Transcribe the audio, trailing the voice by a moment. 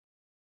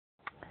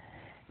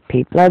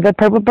People of the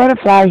Purple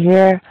Butterfly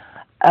here,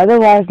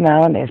 otherwise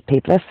known as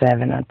People of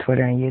 7 on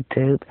Twitter and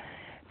YouTube,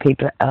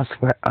 people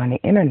elsewhere on the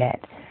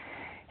internet.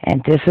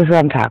 And this is what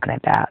I'm talking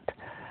about.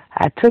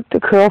 I took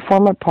the curl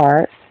former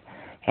parts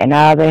and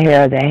all the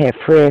hair that had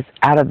frizzed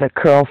out of the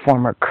curl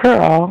former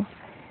curl,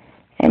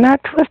 and I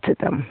twisted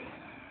them.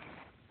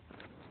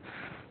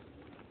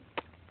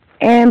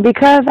 And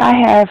because I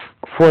have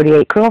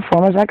 48 curl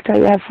formers, I can tell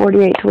you I have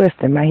 48 twists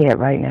in my head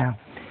right now.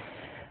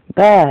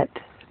 But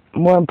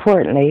more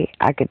importantly,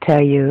 I could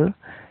tell you,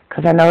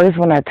 because I noticed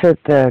when I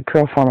took the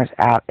curl formers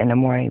out in the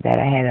morning that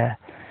I had a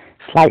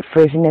slight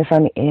frizziness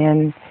on the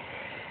end.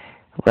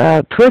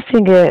 Well,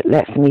 twisting it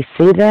lets me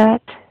see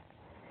that,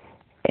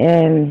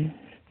 and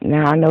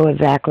now I know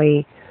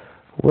exactly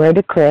where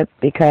to clip,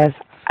 because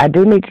I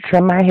do need to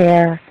trim my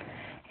hair,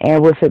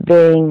 and with it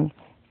being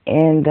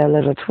in the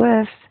little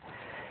twist,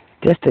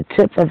 just the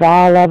tips of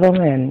all of them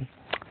and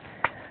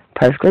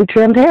perfectly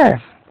trimmed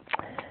hair.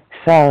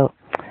 So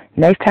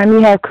next time you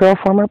have curl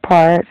former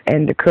parts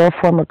and the curl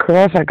former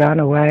curls are gone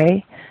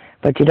away,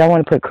 but you don't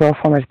want to put curl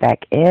formers back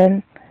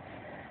in,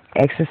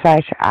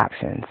 exercise your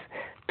options.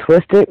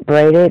 Twist it,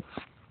 braid it,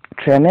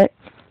 trim it,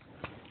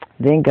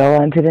 then go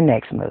on to the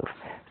next move.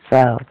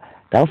 So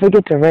don't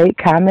forget to rate,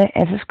 comment,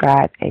 and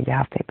subscribe, and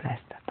y'all stay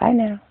blessed. Bye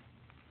now.